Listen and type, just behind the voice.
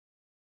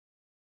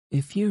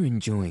If you're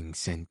enjoying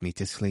Send Me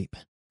to Sleep,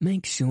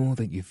 make sure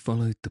that you've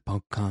followed the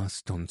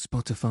podcast on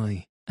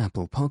Spotify,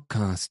 Apple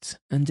Podcasts,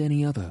 and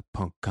any other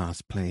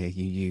podcast player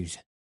you use.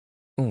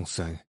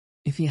 Also,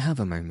 if you have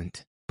a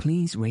moment,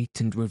 please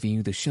rate and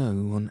review the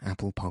show on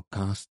Apple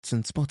Podcasts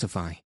and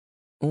Spotify.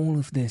 All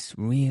of this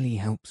really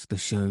helps the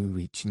show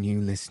reach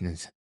new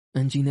listeners,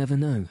 and you never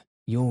know,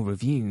 your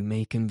review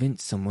may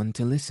convince someone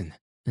to listen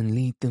and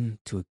lead them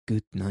to a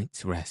good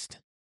night's rest,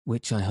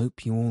 which I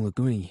hope you all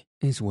agree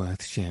is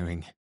worth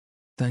sharing.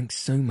 Thanks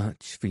so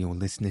much for your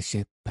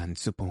listenership and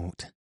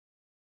support.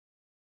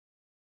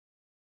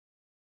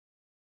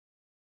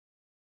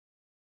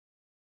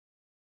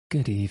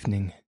 Good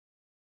evening.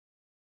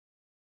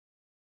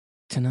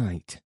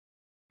 Tonight,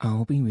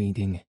 I'll be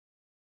reading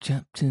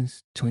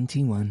chapters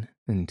 21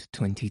 and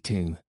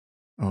 22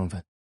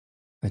 of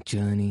A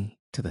Journey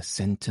to the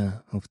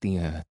Centre of the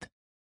Earth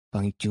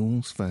by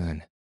Jules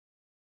Verne.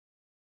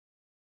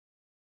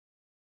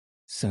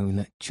 So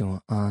let your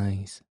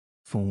eyes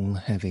fall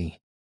heavy,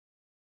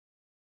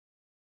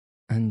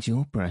 and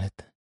your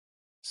breath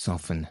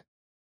soften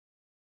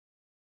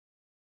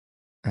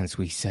as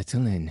we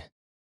settle in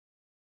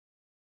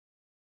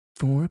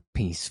for a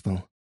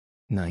peaceful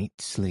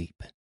night's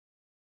sleep.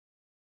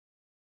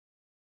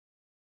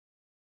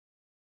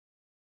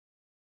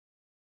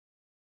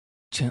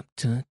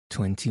 Chapter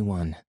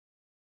 21.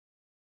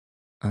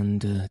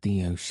 Under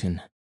the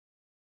Ocean.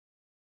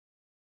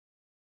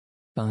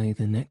 By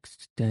the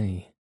next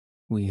day,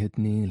 we had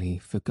nearly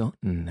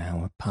forgotten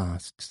our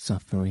past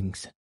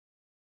sufferings.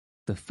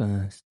 The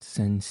first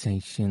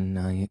sensation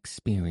I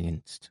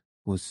experienced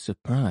was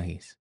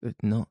surprise at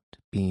not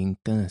being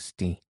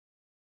thirsty,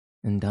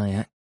 and I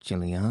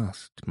actually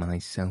asked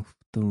myself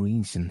the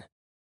reason.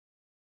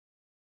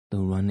 The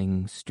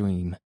running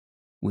stream,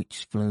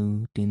 which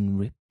flowed in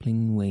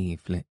rippling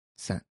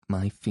wavelets at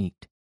my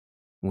feet,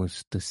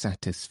 was the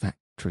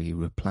satisfactory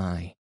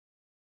reply.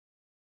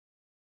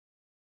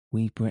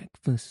 We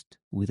breakfasted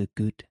with a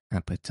good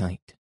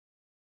appetite,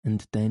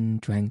 and then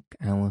drank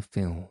our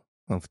fill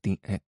of the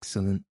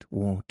excellent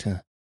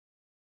water.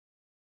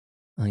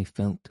 I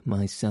felt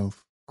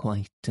myself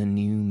quite a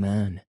new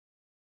man,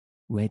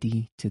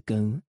 ready to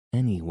go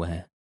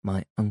anywhere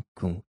my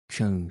uncle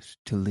chose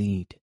to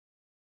lead.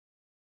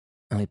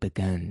 I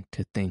began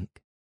to think,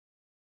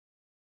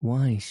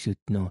 why should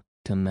not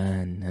a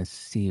man as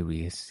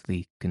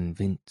seriously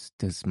convinced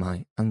as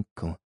my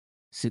uncle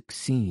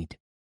succeed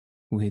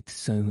with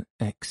so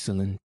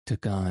excellent a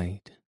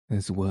guide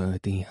as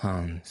worthy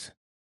Hans,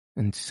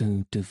 and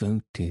so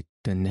devoted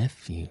a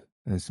nephew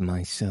as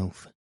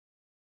myself?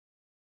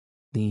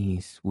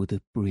 These were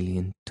the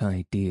brilliant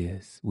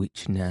ideas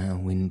which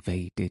now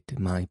invaded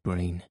my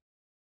brain.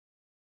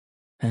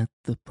 Had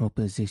the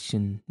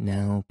proposition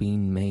now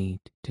been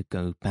made to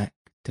go back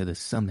to the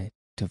summit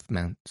of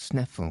Mount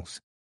Sneffels,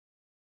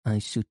 I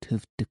should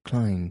have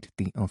declined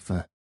the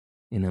offer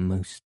in a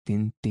most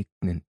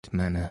indignant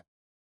manner.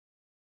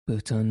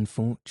 But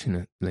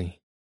unfortunately,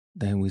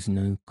 there was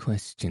no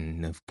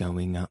question of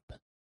going up.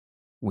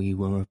 We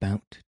were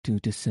about to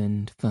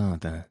descend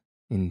farther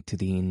into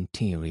the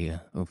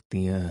interior of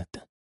the earth.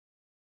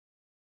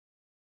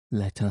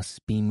 Let us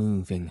be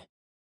moving,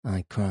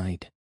 I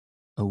cried,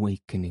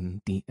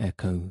 awakening the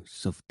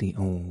echoes of the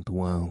old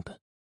world.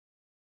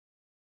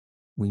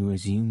 We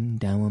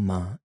resumed our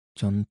march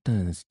on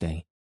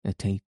Thursday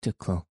at 8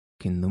 o'clock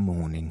in the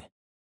morning.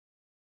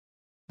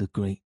 The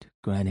great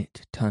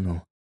granite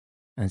tunnel,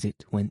 as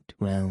it went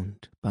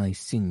round by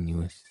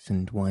sinuous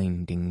and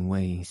winding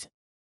ways,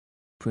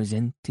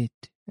 presented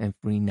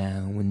every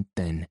now and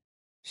then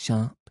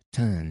sharp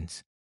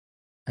turns,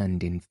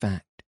 and in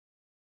fact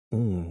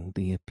all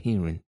the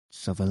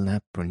appearance of a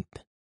labyrinth.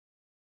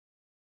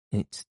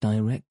 Its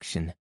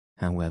direction,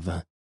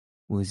 however,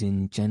 was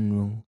in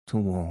general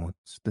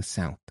towards the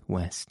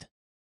southwest.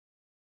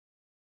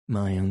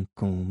 My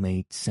uncle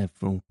made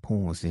several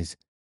pauses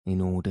in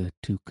order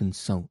to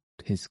consult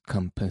his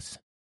compass.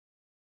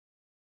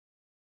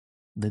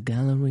 The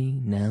gallery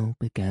now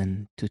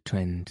began to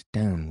trend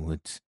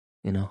downwards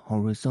in a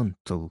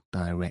horizontal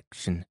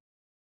direction,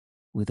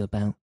 with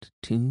about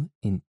 2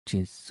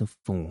 inches of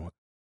fall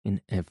in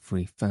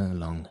every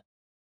furlong.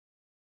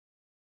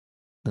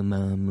 The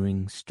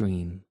murmuring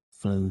stream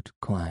flowed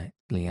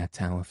quietly at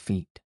our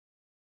feet.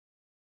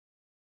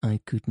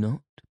 I could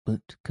not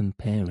but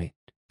compare it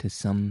to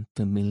some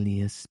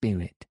familiar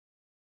spirit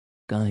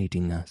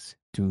guiding us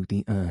through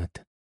the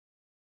earth,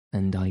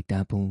 and I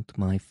dabbled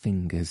my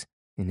fingers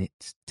in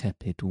its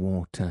tepid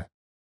water,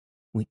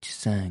 which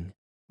sang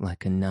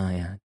like a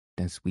naiad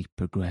as we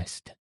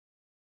progressed.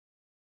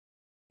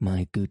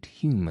 My good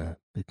humour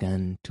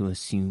began to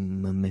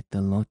assume a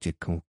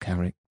mythological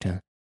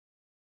character.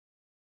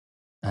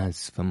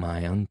 As for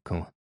my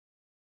uncle,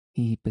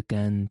 he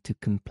began to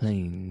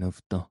complain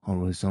of the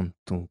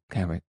horizontal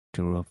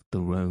character of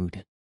the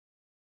road.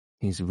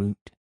 His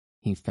route,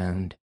 he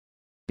found,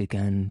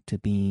 began to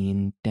be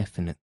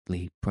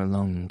indefinitely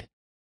prolonged,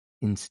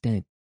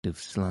 instead of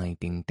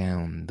sliding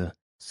down the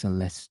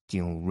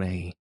celestial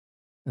ray,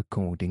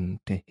 according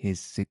to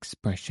his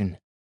expression.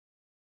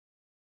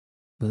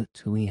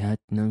 But we had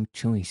no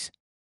choice,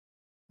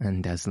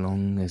 and as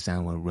long as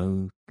our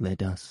road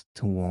led us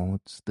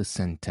towards the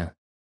centre,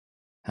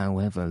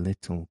 however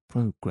little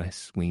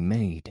progress we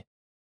made,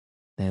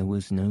 there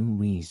was no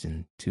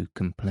reason to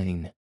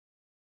complain.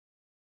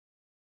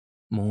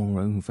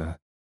 Moreover,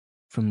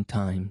 from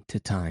time to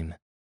time,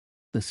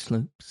 the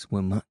slopes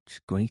were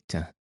much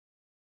greater,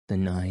 the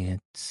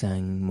naiad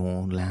sang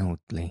more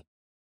loudly,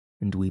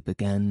 and we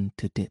began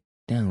to dip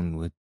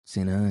downwards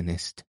in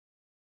earnest.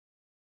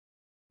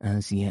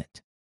 As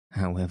yet,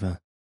 however,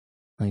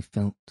 I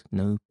felt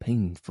no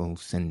painful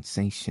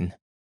sensation.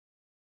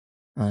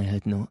 I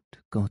had not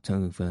got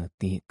over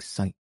the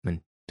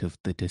excitement of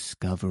the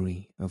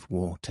discovery of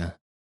water.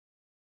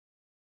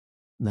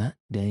 That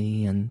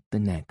day and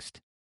the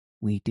next,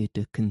 we did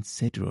a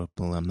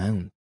considerable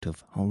amount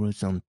of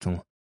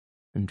horizontal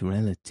and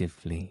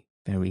relatively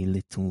very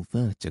little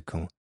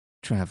vertical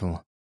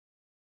travel.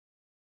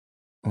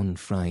 On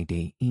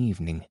Friday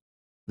evening,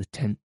 the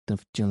 10th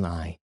of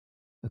July,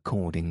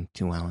 according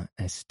to our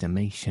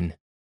estimation,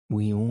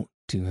 we ought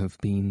to have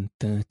been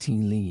 30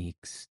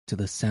 leagues to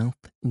the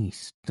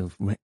south-east of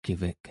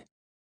Reykjavik,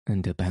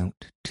 and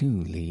about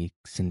 2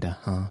 leagues and a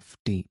half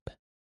deep.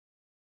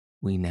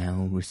 We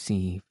now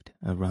received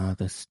a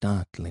rather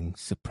startling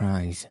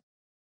surprise.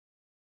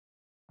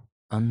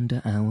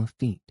 Under our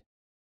feet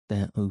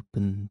there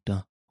opened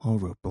a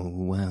horrible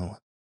well.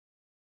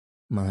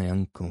 My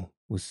uncle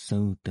was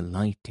so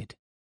delighted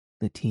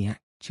that he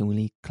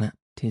actually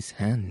clapped his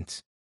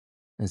hands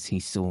as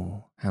he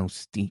saw how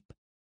steep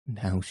and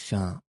how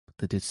sharp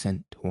the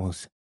descent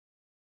was.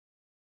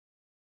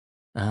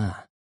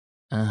 "Ah,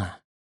 ah,"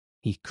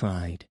 he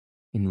cried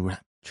in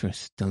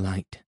rapturous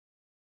delight.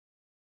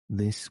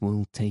 "This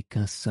will take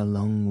us a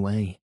long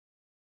way.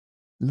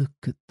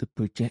 Look at the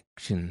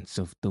projections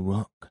of the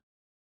rock.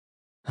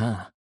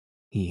 Ha!"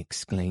 he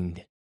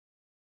exclaimed.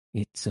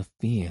 "It's a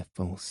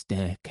fearful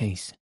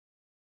staircase."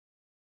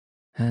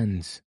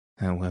 Hans,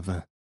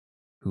 however,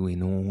 who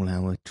in all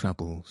our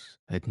troubles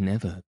had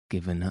never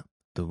given up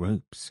the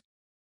ropes,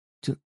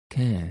 took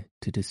care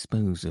to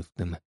dispose of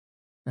them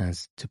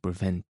as to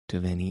prevent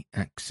of any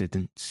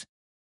accidents.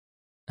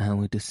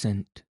 Our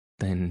descent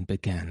then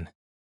began.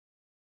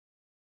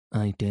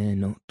 I dare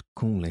not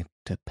call it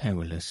a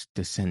perilous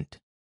descent,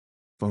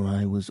 for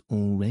I was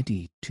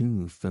already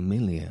too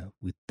familiar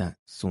with that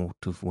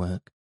sort of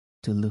work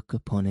to look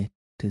upon it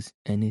as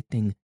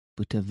anything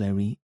but a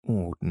very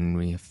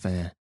ordinary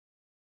affair.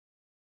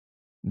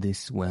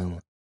 This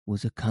well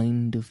was a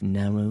kind of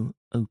narrow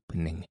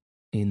opening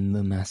in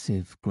the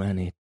massive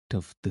granite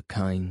of the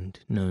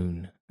kind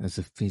known as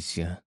a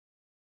fissure.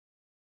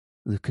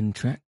 The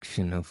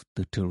contraction of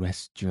the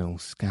terrestrial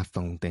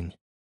scaffolding,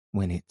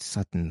 when it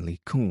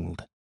suddenly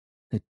cooled,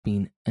 had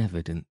been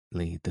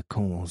evidently the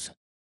cause.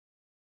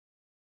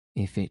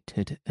 If it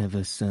had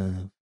ever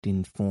served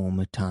in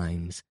former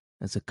times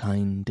as a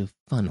kind of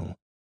funnel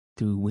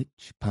through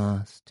which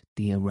passed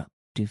the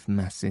eruptive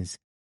masses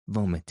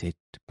vomited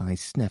by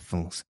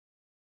Sneffels,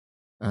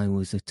 I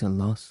was at a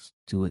loss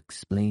to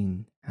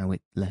explain how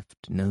it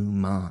left no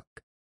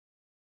mark.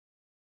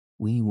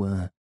 We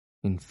were,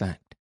 in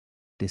fact,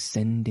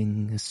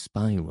 descending a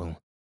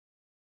spiral,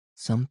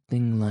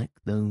 something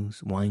like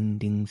those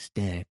winding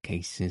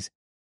staircases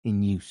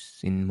in use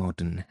in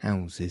modern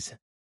houses.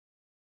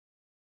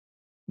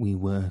 We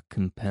were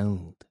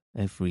compelled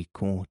every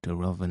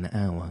quarter of an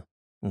hour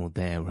or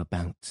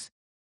thereabouts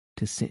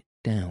to sit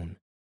down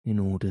in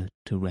order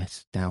to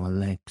rest our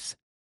legs.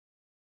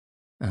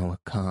 Our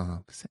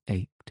calves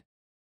ached.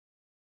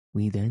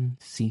 We then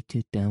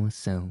seated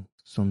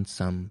ourselves on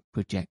some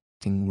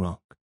projecting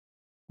rock,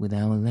 with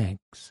our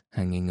legs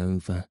hanging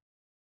over,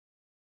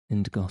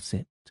 and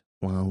gossiped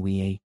while we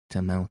ate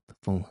a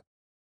mouthful,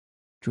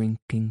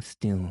 drinking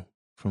still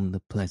from the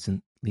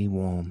pleasantly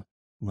warm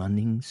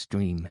running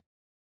stream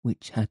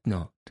which had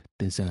not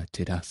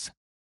deserted us.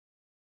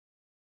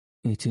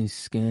 It is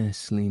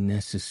scarcely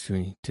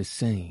necessary to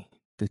say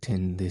that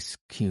in this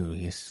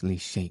curiously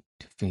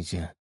shaped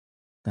fissure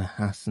the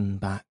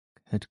Hassenbach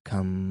had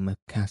come a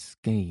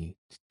cascade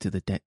to the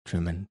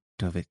detriment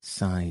of its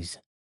size.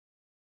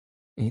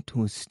 It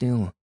was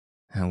still,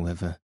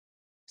 however,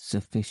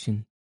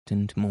 sufficient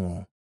and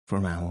more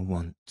for our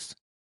wants.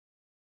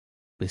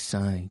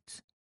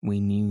 Besides, we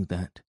knew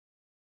that,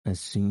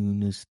 as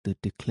soon as the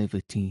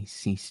declivity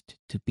ceased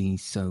to be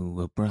so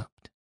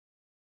abrupt,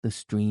 the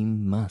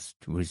stream must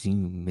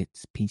resume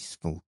its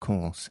peaceful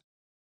course.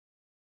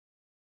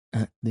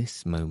 At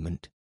this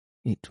moment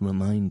it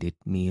reminded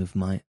me of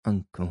my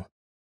uncle,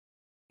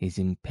 his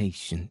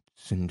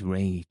impatience and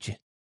rage,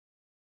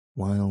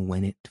 while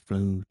when it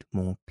flowed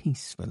more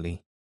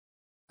peacefully,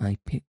 I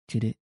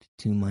pictured it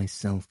to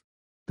myself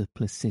the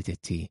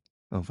placidity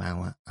of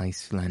our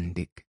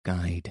Icelandic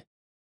guide.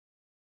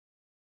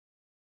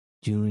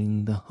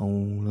 During the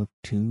whole of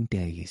 2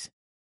 days,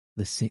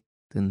 the 6th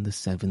and the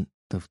 7th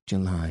of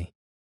July,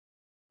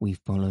 we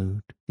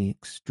followed the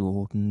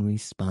extraordinary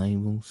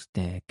spiral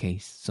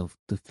staircase of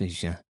the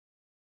fissure,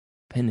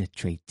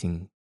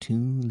 penetrating 2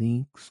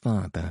 leagues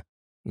farther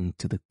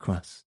into the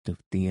crust of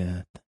the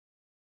earth,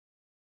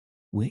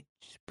 which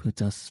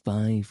put us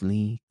 5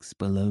 leagues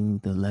below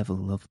the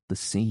level of the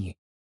sea.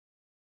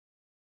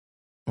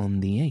 On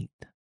the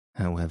 8th,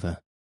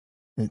 however,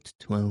 at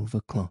 12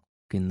 o'clock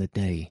in the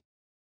day,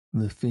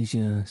 the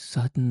fissure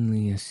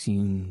suddenly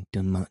assumed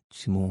a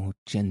much more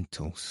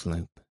gentle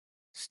slope,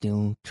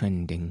 still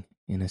trending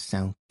in a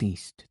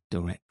southeast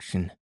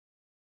direction.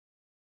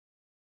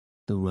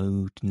 The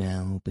road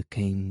now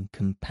became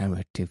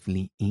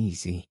comparatively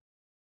easy,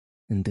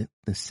 and at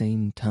the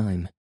same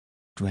time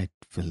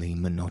dreadfully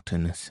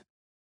monotonous.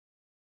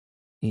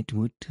 It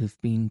would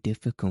have been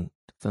difficult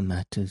for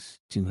matters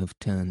to have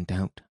turned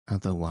out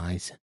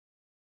otherwise.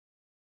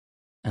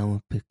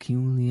 Our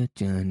peculiar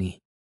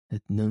journey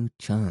had no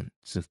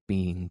chance of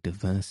being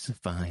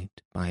diversified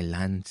by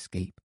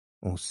landscape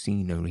or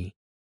scenery.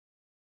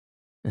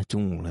 At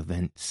all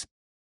events,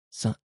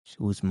 such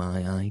was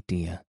my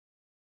idea.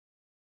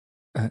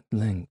 At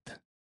length,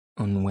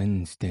 on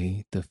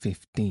Wednesday the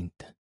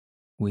 15th,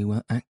 we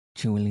were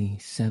actually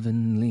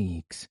 7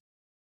 leagues,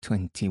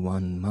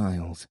 21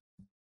 miles,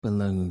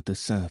 below the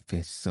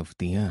surface of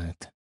the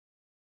earth,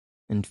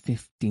 and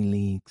 50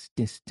 leagues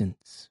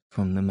distance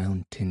from the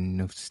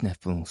mountain of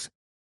Sneffels.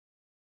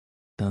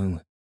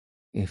 Though,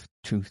 if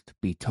truth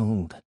be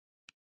told,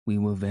 we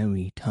were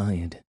very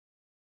tired.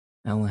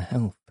 Our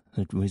health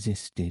had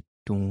resisted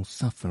all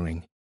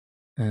suffering,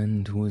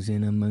 and was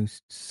in a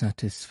most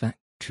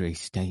satisfactory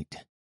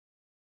state.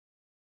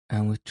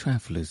 Our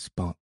traveller's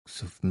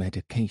box of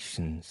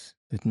medications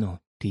had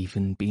not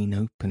even been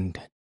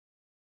opened.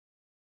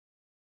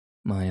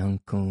 My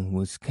uncle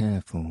was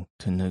careful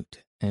to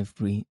note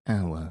every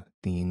hour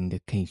the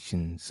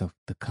indications of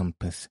the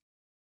compass,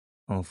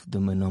 of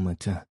the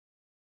manometer,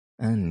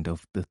 and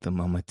of the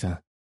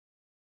thermometer,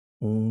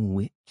 all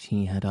which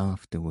he had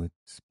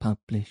afterwards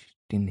published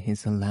in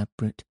his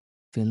elaborate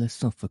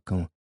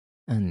philosophical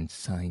and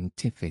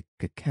scientific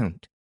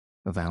account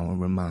of our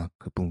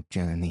remarkable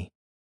journey.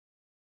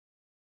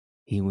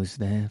 He was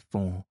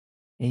therefore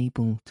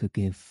able to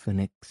give an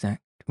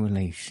exact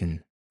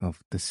relation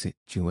of the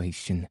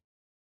situation.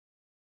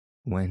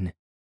 When,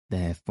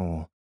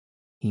 therefore,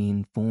 he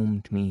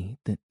informed me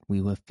that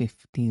we were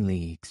 50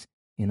 leagues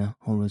in a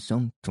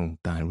horizontal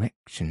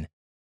direction,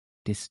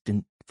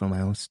 distant from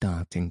our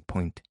starting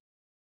point,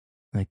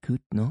 I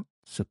could not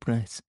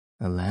suppress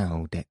a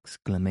loud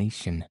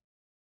exclamation.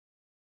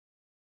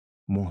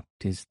 "What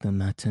is the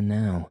matter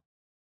now?"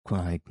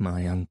 cried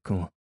my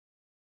uncle.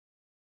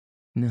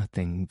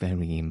 "Nothing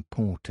very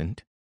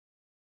important.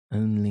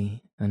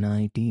 Only an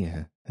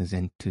idea has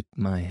entered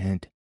my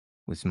head,"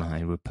 was my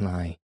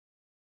reply.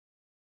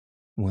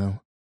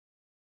 "Well,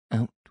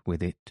 out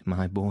with it,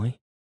 my boy."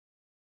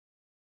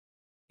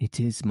 "It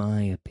is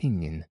my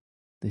opinion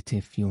that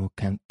if your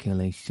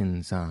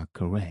calculations are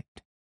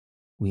correct,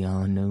 we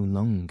are no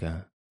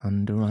longer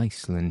under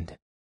Iceland."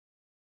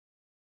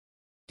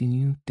 "Do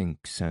you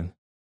think so?"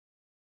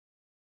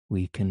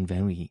 "We can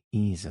very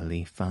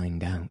easily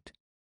find out,"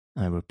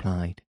 I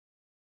replied,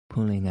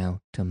 pulling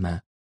out a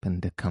map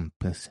and a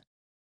compass.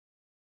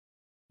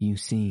 "You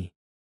see,"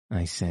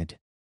 I said,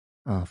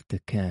 after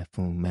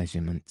careful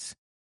measurements,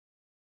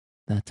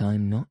 "that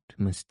I'm not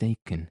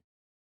mistaken.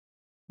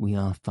 We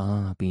are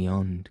far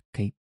beyond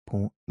Cape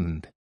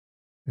Portland,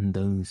 and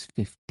those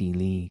 50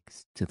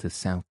 leagues to the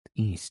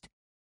southeast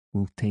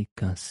will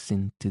take us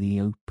into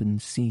the open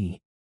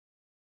sea."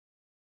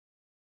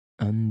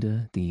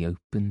 "Under the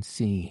open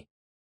sea,"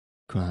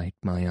 cried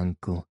my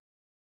uncle,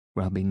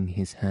 rubbing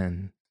his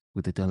hands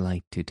with a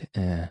delighted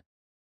air.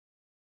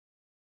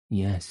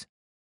 "Yes,"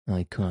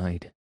 I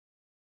cried,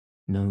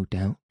 "no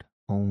doubt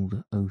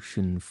old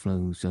ocean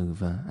flows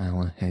over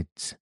our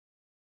heads."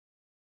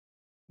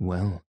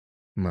 "Well,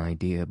 my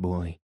dear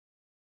boy,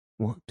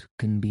 what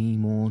can be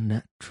more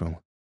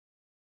natural?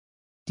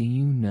 Do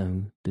you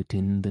know that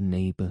in the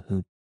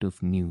neighbourhood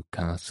of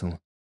Newcastle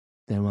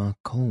there are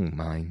coal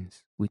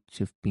mines which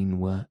have been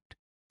worked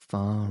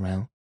far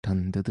out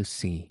under the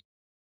sea?"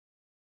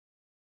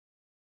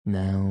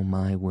 Now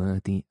my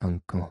worthy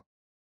uncle,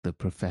 the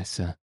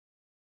Professor,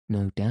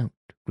 no doubt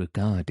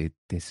regarded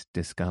this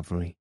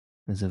discovery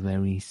as a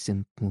very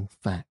simple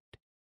fact,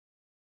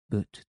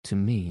 but to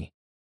me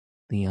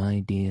the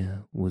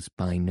idea was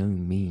by no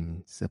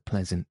means a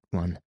pleasant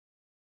one.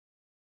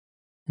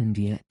 And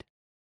yet,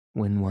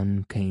 when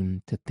one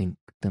came to think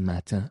the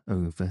matter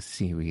over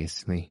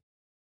seriously,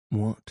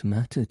 what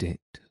mattered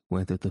it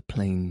whether the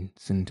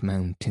plains and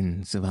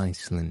mountains of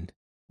Iceland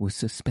were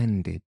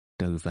suspended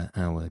over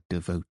our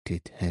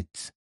devoted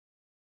heads,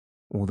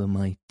 or the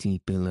mighty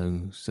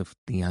billows of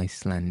the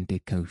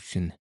Icelandic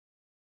Ocean?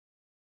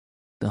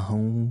 The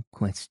whole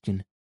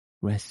question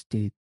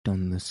rested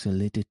on the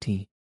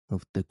solidity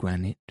of the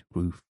granite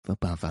roof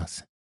above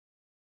us.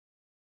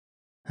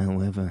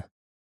 However,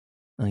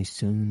 I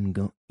soon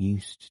got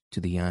used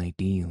to the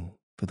ideal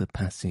for the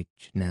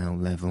passage now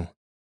level,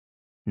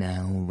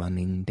 now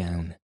running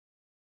down,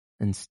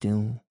 and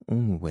still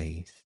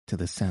always to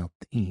the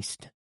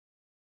southeast,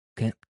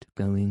 kept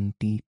going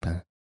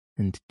deeper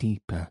and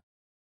deeper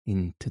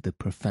into the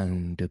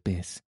profound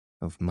abyss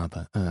of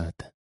Mother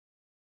Earth.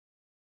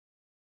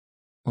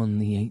 On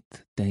the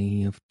 8th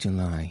day of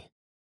July,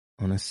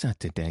 on a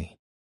Saturday,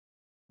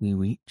 we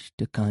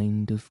reached a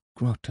kind of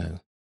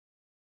grotto.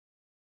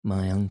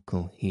 My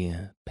uncle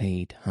here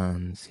paid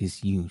Hans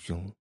his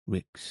usual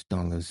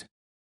 $6,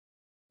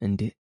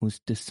 and it was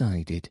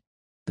decided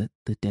that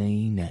the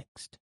day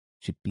next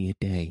should be a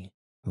day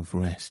of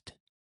rest.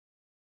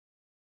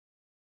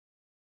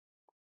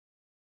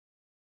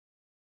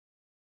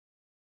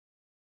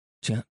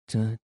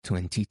 Chapter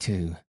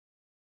 22.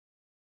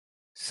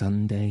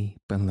 Sunday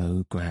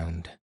Below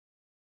Ground.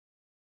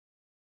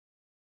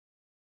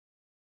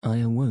 I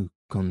awoke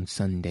on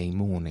Sunday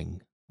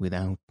morning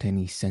without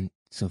any sense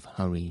of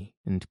hurry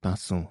and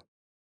bustle,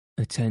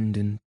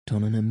 attendant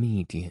on an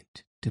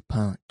immediate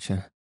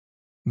departure,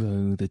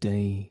 though the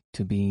day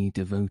to be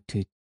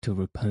devoted to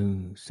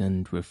repose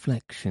and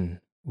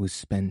reflection was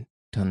spent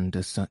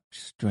under such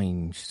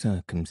strange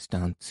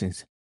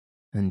circumstances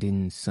and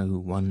in so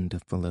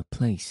wonderful a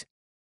place.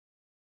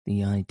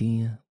 The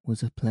idea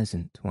was a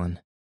pleasant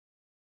one.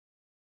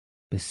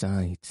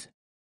 Besides,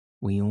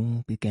 we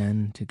all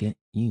began to get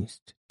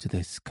used to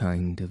this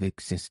kind of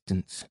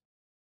existence.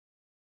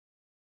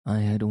 I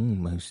had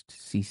almost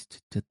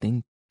ceased to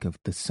think of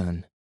the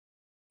sun,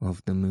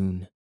 of the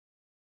moon,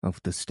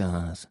 of the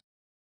stars,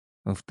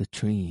 of the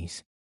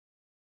trees,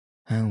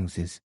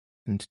 houses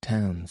and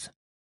towns,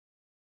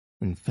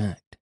 in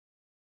fact,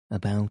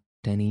 about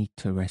any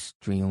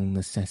terrestrial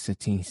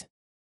necessities.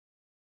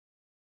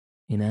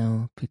 In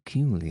our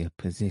peculiar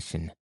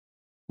position,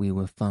 we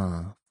were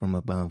far from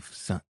above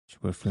such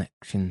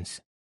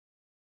reflections.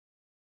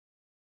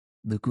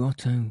 The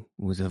grotto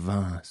was a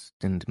vast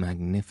and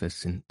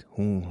magnificent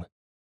hall.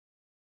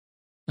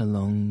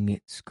 Along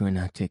its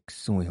granitic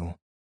soil,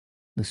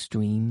 the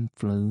stream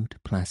flowed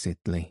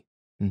placidly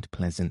and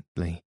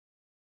pleasantly.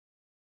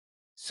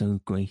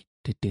 So great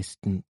a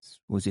distance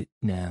was it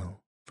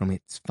now from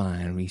its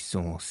fiery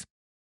source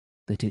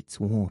that its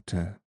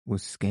water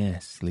was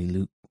scarcely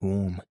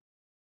lukewarm,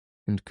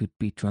 and could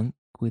be drunk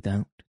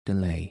without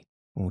delay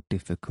or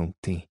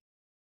difficulty.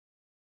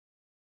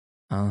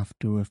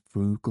 After a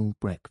frugal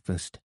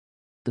breakfast,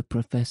 the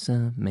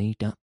Professor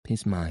made up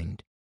his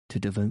mind to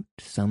devote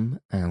some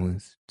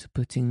hours to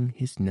putting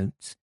his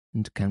notes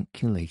and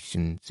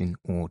calculations in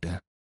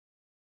order.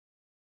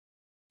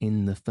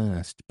 In the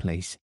first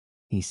place,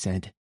 he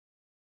said,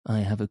 I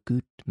have a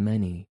good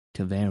many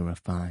to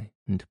verify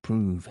and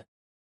prove.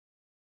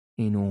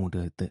 In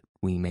order that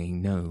we may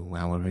know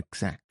our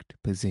exact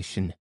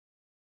position,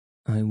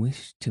 I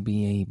wish to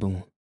be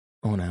able,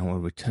 on our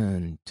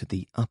return to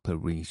the upper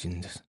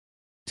regions,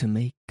 to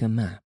make a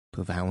map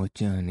of our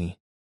journey,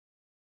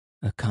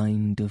 a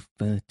kind of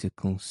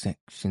vertical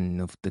section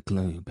of the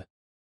globe,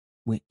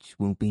 which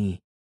will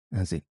be,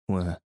 as it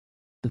were,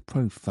 the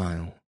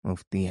profile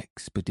of the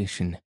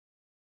expedition.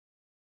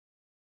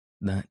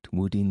 That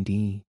would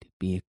indeed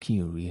be a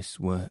curious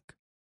work,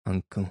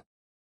 uncle,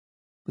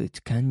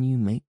 but can you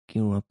make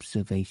your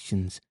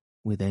observations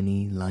with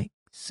any like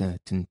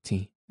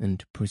certainty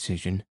and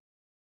precision?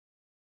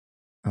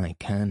 I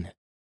can.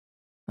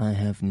 I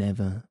have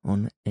never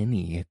on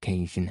any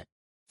occasion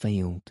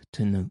failed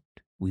to note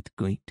with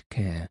great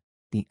care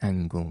the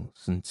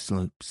angles and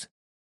slopes.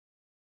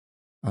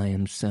 I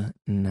am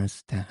certain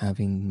as to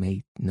having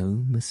made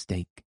no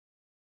mistake.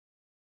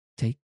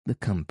 Take the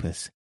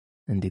compass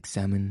and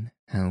examine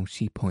how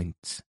she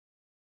points.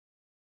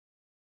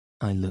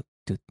 I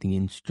looked at the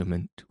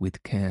instrument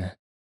with care.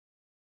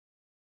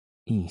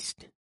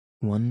 East,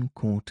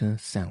 1/4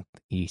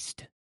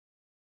 southeast.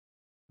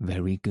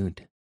 Very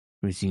good,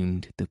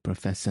 resumed the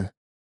Professor,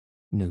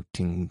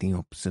 noting the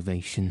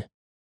observation,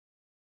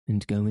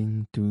 and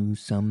going through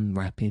some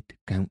rapid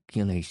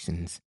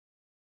calculations.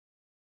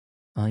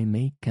 I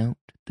make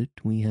out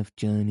that we have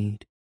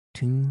journeyed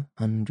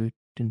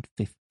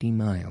 250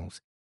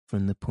 miles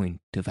from the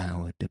point of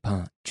our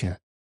departure.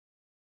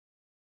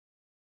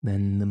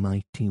 Then the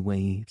mighty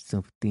waves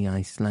of the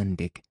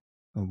Icelandic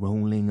are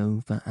rolling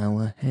over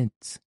our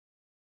heads.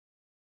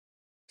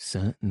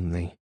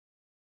 Certainly.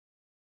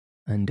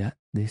 And at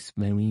this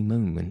very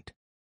moment,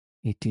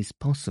 it is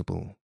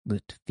possible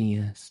that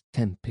fierce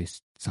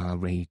tempests are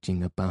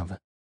raging above,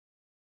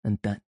 and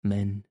that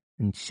men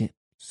and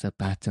ships are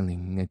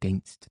battling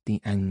against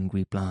the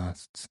angry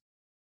blasts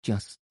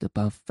just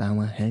above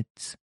our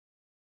heads.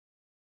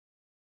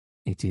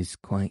 It is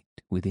quite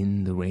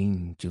within the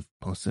range of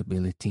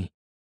possibility,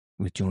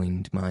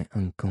 rejoined my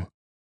uncle,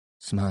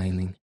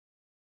 smiling.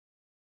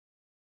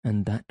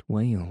 And that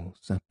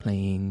whales are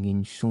playing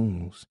in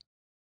shoals,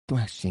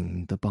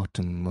 thrashing the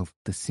bottom of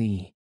the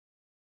sea,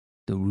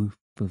 the roof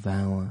of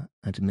our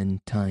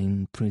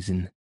adamantine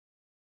prison.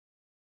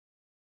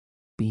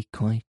 Be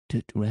quite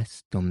at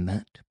rest on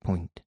that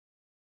point.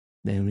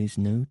 There is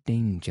no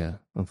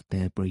danger of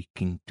their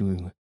breaking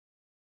through.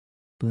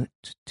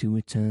 But to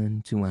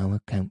return to our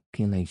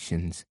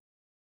calculations,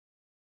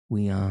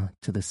 we are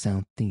to the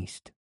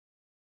southeast,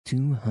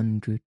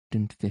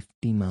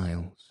 250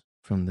 miles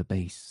from the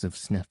base of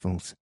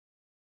Sneffels,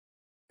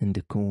 and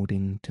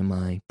according to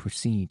my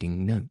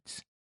preceding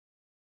notes,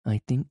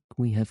 I think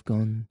we have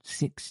gone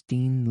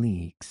 16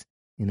 leagues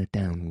in a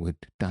downward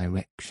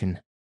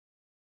direction.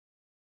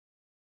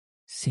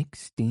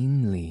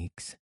 16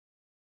 leagues,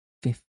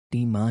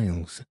 50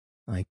 miles,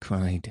 I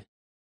cried.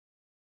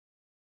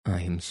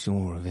 I am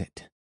sure of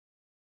it.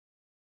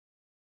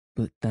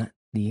 But that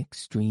the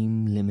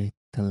extreme limit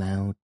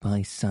allowed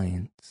by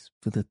science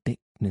for the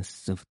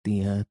thickness of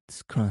the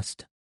earth's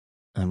crust,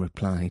 I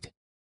replied,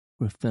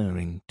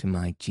 referring to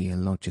my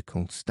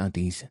geological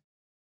studies.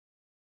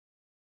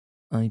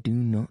 I do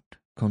not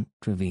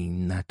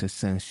contravene that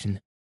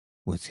assertion,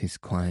 was his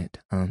quiet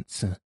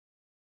answer.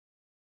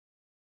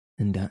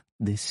 And at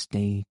this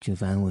stage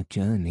of our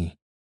journey,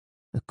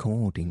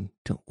 according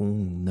to all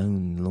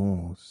known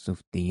laws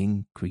of the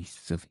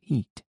increase of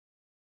heat,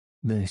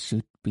 there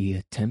should be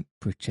a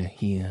temperature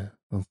here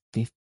of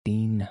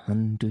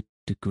 1500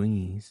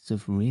 degrees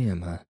of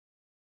Reaumur.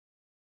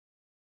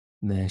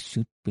 There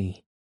should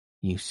be,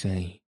 you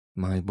say,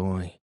 my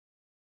boy.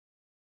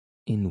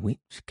 In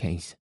which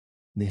case,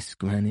 this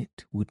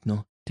granite would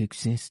not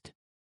exist,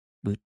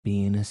 but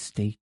be in a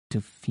state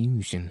of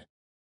fusion.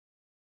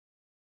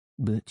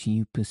 But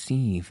you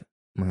perceive,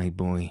 my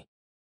boy,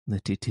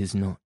 that it is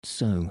not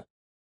so,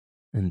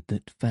 and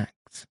that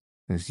facts,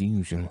 as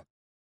usual,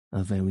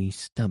 are very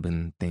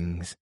stubborn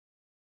things,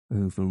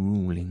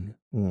 overruling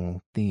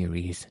all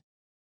theories.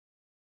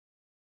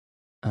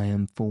 I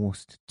am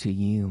forced to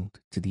yield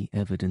to the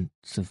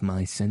evidence of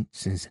my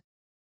senses,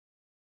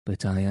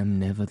 but I am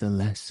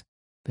nevertheless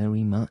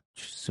very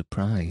much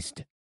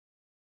surprised.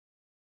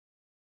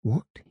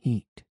 What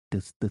heat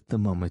does the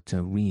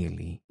thermometer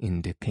really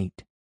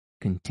indicate?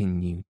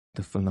 Continued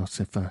the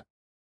philosopher.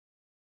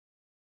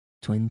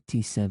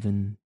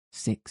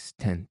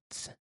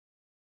 27/6.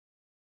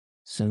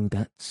 So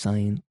that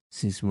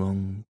science is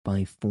wrong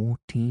by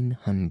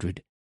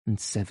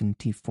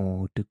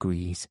 1474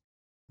 degrees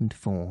and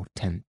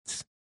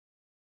 4/10,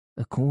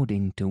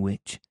 according to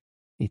which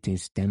it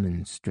is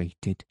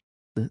demonstrated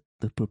that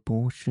the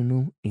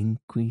proportional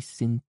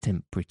increase in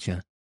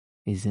temperature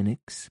is an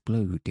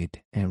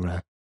exploded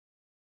error.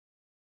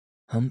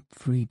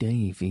 Humphrey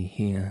Davy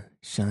here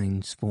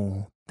shines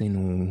forth in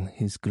all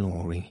his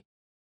glory.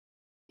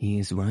 He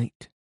is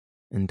right,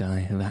 and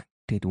I have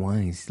acted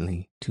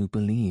wisely to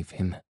believe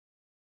him.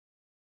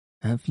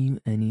 Have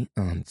you any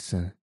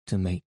answer to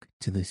make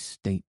to this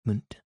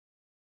statement?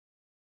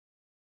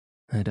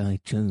 Had I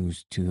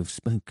chose to have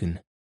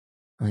spoken,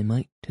 I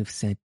might have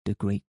said a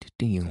great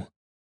deal.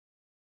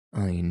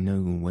 I in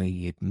no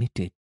way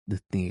admitted the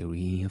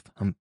theory of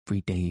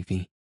Humphrey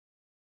Davy.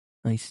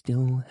 I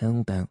still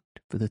held out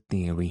for the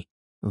theory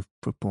of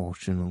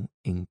proportional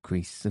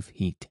increase of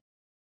heat,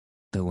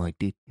 though I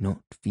did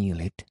not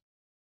feel it.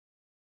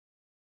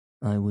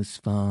 I was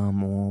far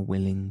more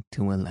willing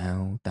to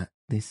allow that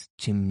this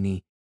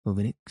chimney of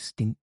an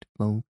extinct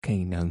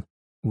volcano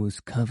was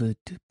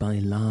covered by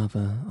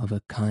lava of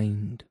a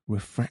kind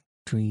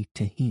refractory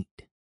to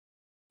heat,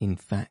 in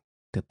fact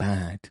a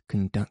bad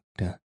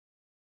conductor,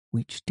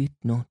 which did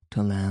not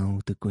allow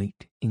the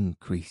great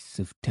increase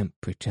of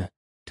temperature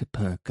to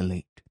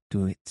percolate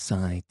through its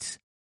sides.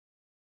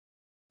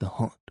 The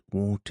hot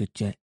water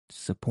jet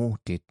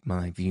supported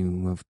my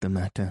view of the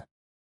matter,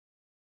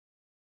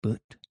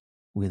 but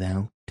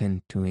without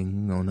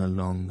entering on a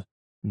long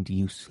and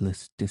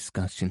useless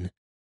discussion,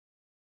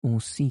 or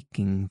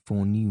seeking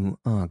for new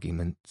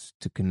arguments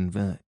to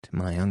convert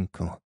my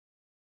uncle,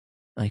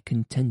 I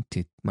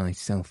contented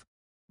myself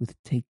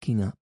with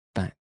taking up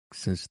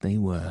facts as they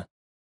were.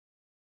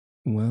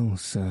 Well,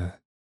 sir,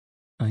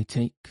 I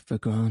take for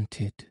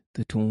granted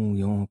that all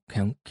your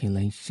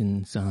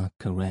calculations are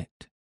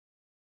correct,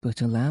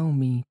 but allow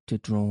me to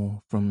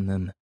draw from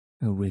them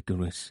a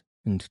rigorous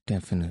and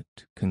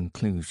definite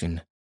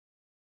conclusion.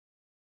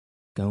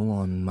 Go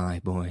on, my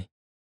boy,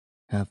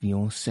 have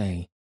your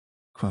say,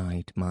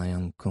 cried my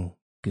uncle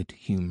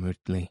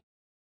good-humouredly.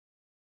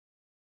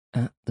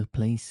 At the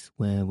place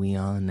where we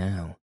are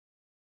now,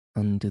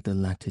 under the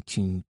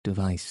latitude of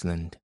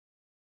Iceland,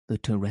 the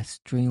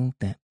terrestrial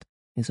depth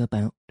is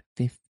about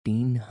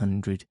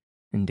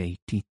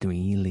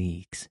 1583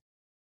 leagues.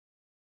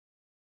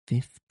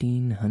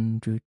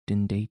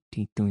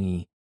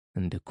 1583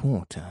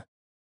 1/4.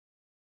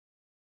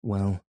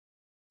 Well,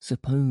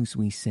 suppose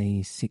we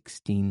say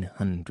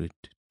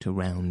 1600 to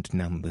round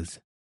numbers.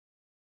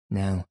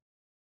 Now,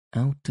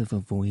 out of a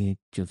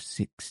voyage of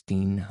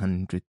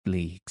 1600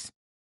 leagues,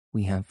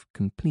 we have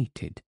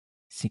completed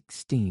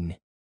 16.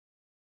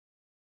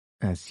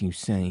 As you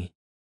say,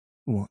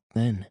 what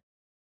then?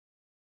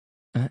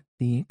 At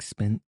the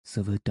expense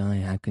of a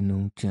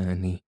diagonal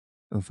journey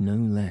of no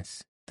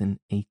less than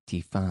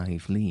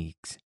 85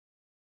 leagues.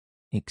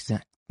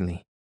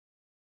 Exactly.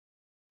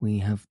 We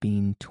have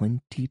been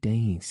 20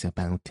 days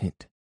about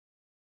it.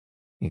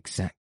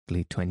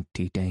 Exactly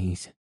 20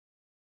 days.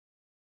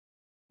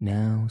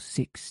 Now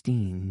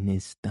 16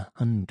 is the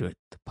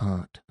 100th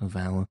part of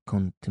our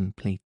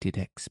contemplated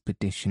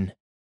expedition.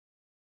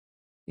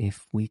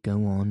 If we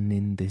go on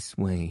in this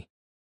way,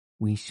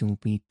 we shall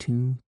be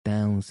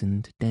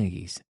 2,000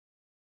 days.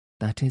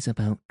 That is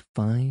about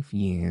 5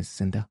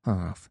 years and a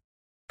half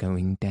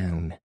going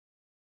down.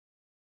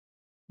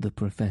 The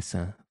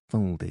professor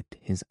folded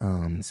his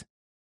arms,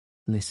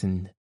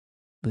 listened,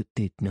 but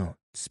did not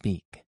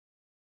speak.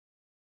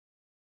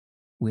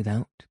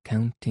 Without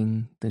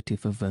counting that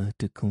if a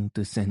vertical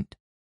descent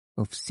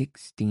of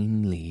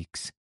 16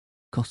 leagues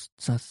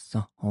costs us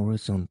a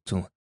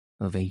horizontal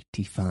of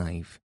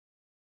 85,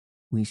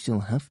 we shall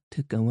have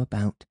to go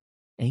about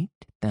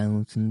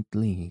 8,000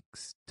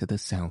 leagues to the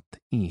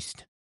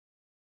southeast,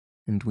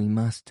 and we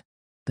must,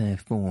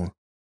 therefore,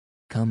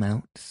 come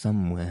out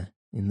somewhere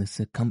in the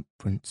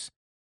circumference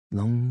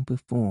long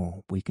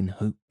before we can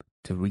hope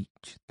to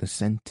reach the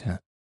centre.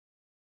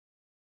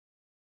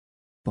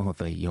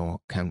 "Bother your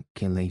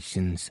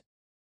calculations,"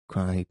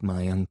 cried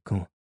my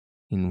uncle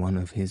in one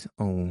of his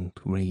old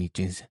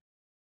rages.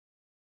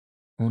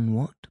 "On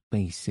what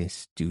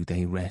basis do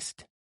they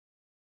rest?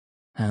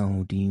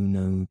 How do you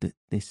know that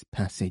this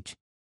passage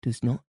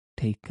does not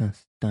take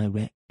us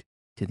direct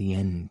to the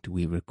end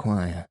we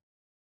require?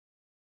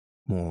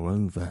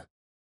 Moreover,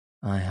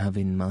 I have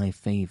in my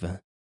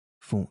favour,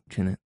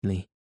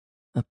 fortunately,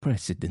 a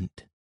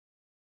precedent.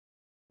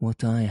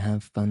 What I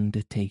have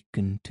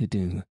undertaken to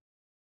do,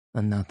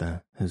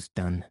 another has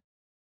done,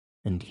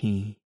 and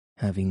he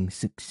having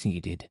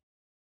succeeded,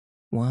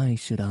 why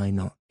should I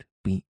not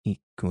be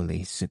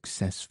equally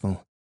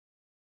successful?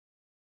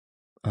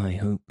 I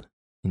hope,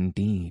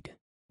 indeed,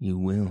 you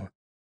will,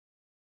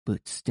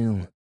 but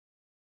still,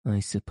 I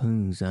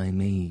suppose I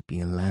may be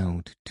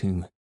allowed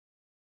to—"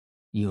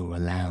 "You're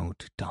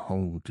allowed to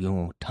hold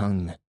your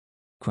tongue,"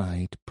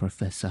 cried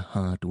Professor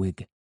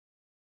Hardwigg,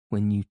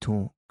 "when you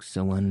talk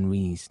so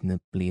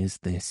unreasonably as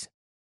this."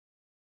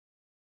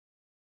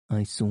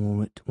 I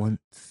saw at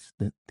once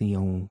that the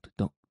old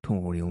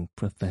doctorial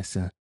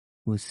professor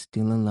was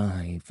still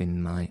alive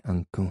in my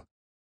uncle,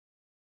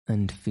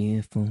 and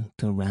fearful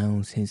to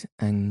rouse his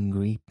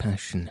angry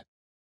passion,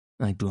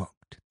 I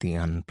dropped the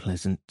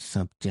unpleasant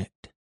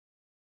subject.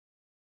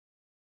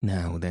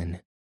 "Now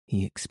then,"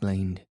 he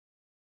explained,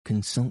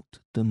 "consult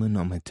the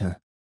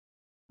manometer.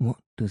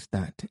 What does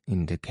that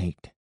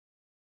indicate?"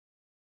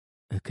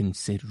 "A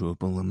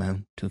considerable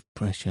amount of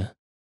pressure."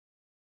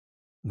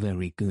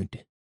 "Very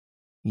good.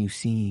 You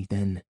see,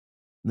 then,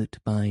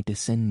 that by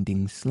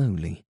descending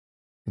slowly,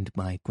 and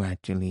by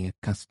gradually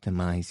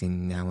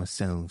accustomizing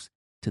ourselves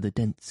to the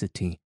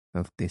density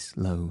of this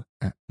low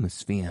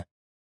atmosphere,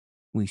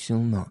 we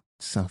shall not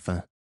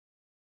suffer."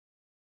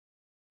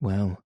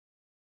 "Well,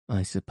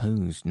 I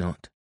suppose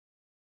not,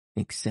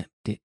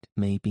 except it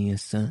may be a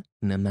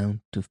certain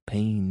amount of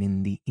pain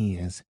in the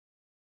ears,"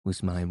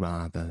 was my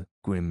rather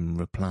grim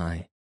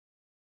reply.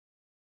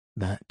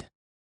 "That,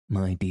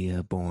 my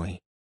dear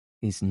boy,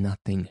 is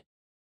nothing,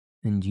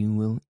 and you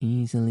will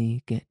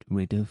easily get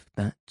rid of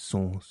that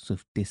source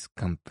of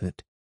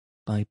discomfort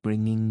by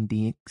bringing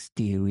the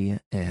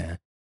exterior air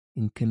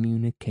in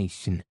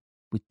communication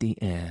with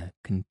the air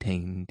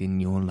contained in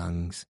your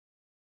lungs."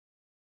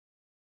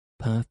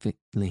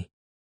 "Perfectly,"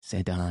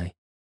 said I,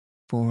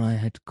 for I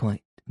had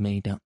quite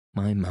made up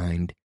my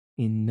mind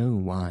in no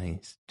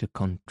wise to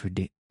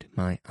contradict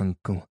my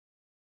uncle.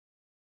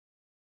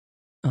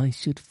 "I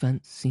should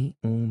fancy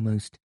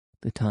almost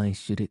that I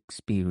should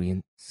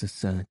experience a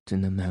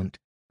certain amount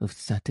of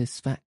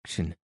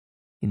satisfaction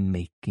in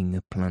making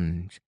a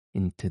plunge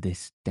into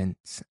this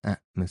dense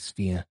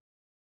atmosphere.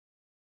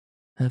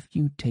 Have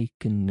you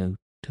taken note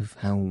of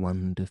how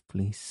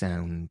wonderfully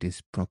sound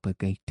is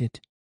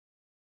propagated?"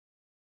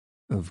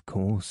 "Of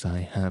course I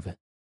have.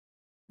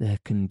 There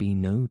can be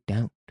no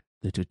doubt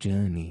that a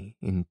journey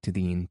into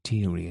the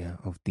interior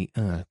of the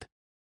earth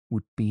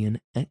would be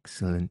an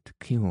excellent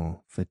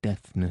cure for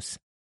deafness."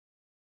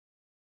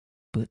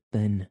 "But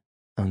then,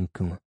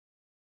 uncle,"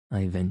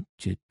 I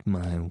ventured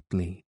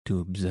mildly to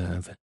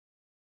observe,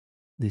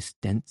 "this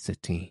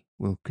density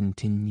will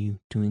continue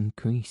to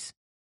increase."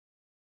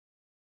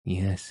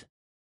 "Yes,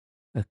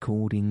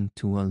 according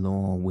to a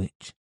law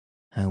which,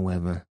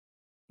 however,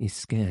 is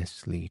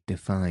scarcely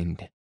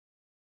defined.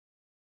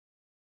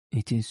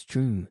 It is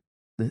true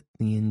that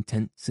the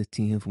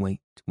intensity of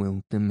weight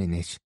will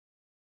diminish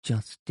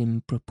just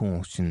in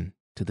proportion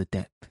to the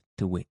depth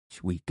to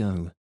which we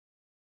go.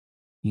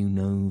 You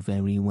know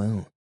very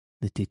well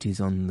that it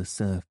is on the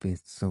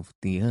surface of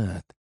the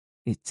earth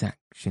its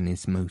action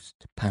is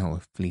most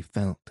powerfully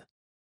felt,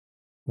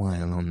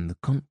 while on the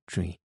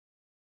contrary,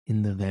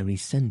 in the very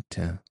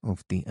centre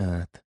of the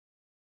earth,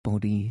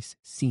 bodies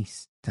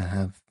cease to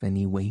have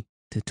any weight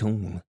at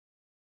all."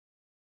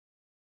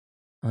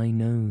 "I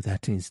know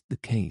that is the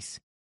case,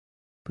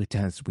 but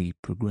as we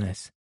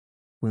progress,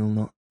 will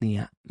not the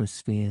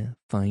atmosphere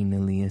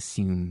finally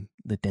assume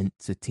the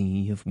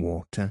density of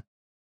water?"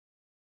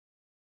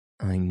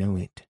 "I know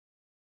it,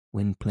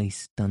 when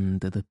placed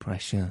under the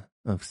pressure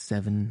of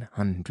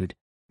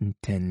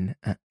 710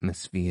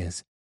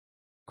 atmospheres,"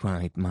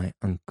 cried my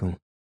uncle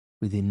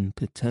with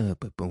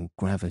imperturbable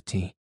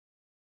gravity.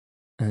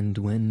 "And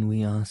when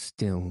we are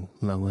still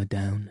lower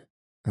down?"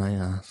 I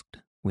asked,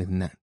 with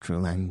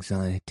natural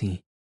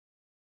anxiety.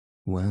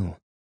 Well,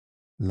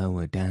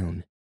 lower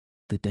down,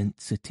 the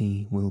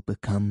density will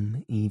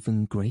become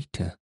even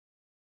greater.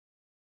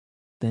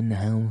 Then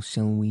how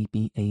shall we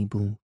be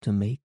able to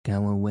make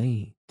our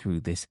way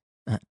through this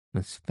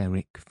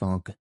atmospheric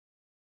fog?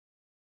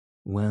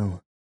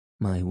 Well,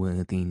 my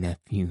worthy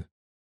nephew,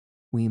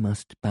 we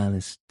must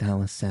ballast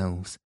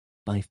ourselves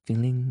by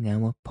filling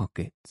our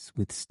pockets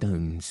with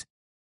stones,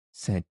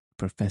 said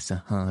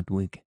Professor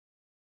Hardwigg.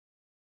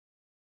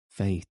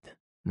 Faith,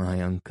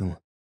 my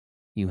uncle,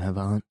 you have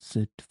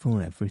answered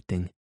for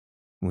everything,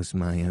 was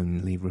my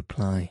only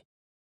reply.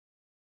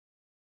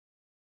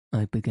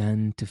 I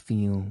began to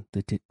feel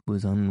that it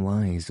was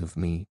unwise of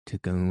me to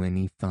go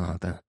any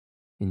farther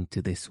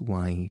into this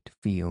wide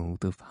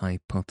field of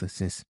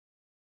hypothesis,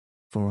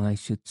 for I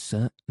should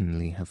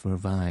certainly have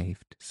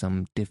revived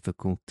some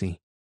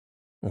difficulty,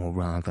 or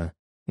rather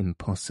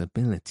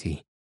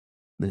impossibility,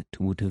 that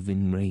would have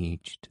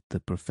enraged the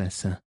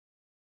Professor.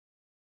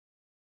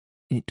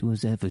 It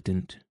was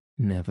evident,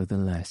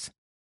 nevertheless,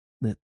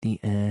 that the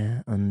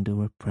air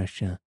under a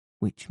pressure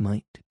which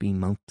might be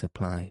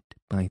multiplied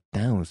by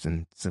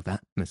thousands of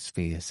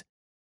atmospheres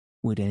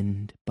would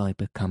end by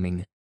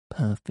becoming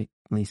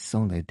perfectly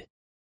solid,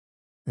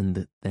 and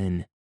that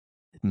then,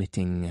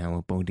 admitting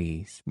our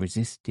bodies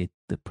resisted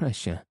the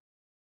pressure,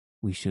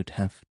 we should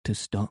have to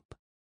stop.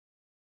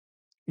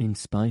 In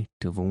spite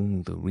of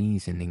all the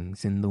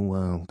reasonings in the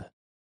world,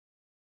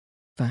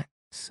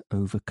 facts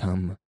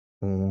overcome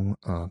all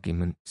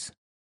arguments.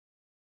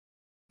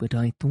 But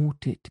I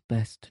thought it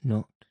best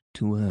not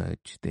to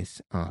urge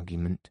this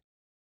argument.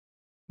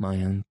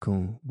 My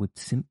uncle would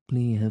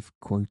simply have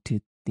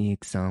quoted the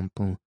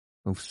example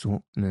of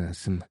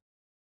Sortnersum.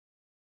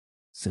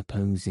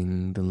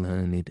 Supposing the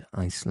learned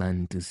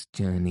Icelander's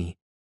journey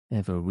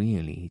ever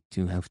really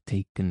to have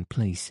taken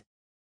place,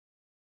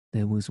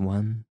 there was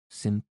one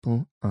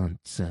simple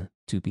answer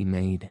to be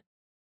made.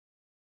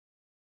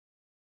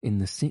 In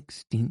the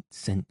 16th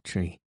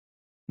century,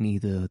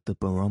 neither the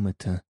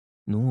barometer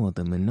nor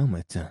the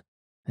manometer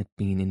had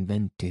been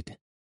invented.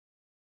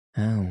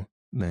 How,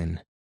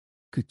 then,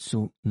 could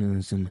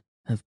Sortnersum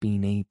have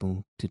been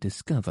able to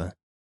discover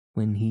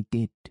when he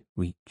did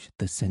reach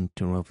the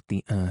centre of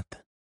the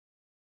earth?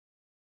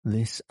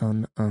 This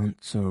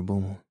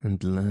unanswerable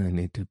and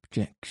learned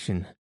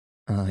objection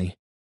I,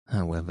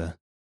 however,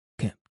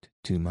 kept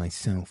to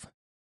myself,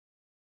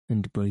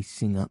 and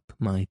bracing up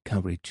my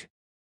courage,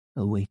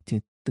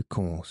 awaited the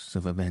course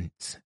of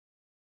events,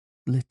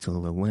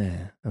 little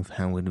aware of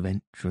how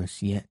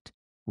adventurous yet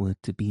were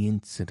to be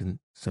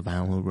incidents of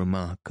our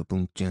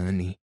remarkable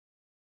journey.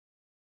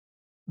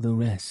 The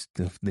rest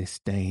of this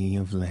day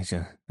of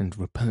leisure and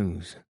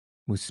repose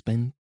was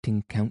spent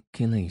in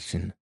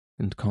calculation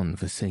and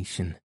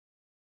conversation.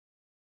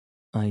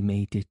 I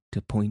made it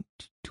a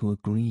point to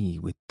agree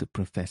with the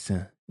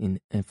Professor in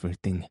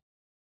everything,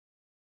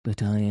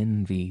 but I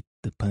envied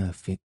the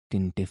perfect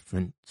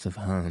indifference of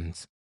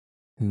Hans,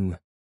 who,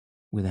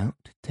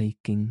 without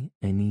taking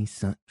any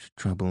such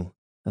trouble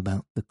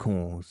about the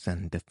cause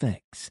and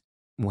effects,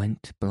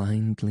 went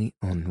blindly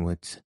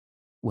onwards,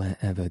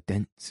 wherever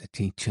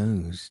density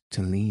chose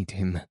to lead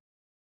him.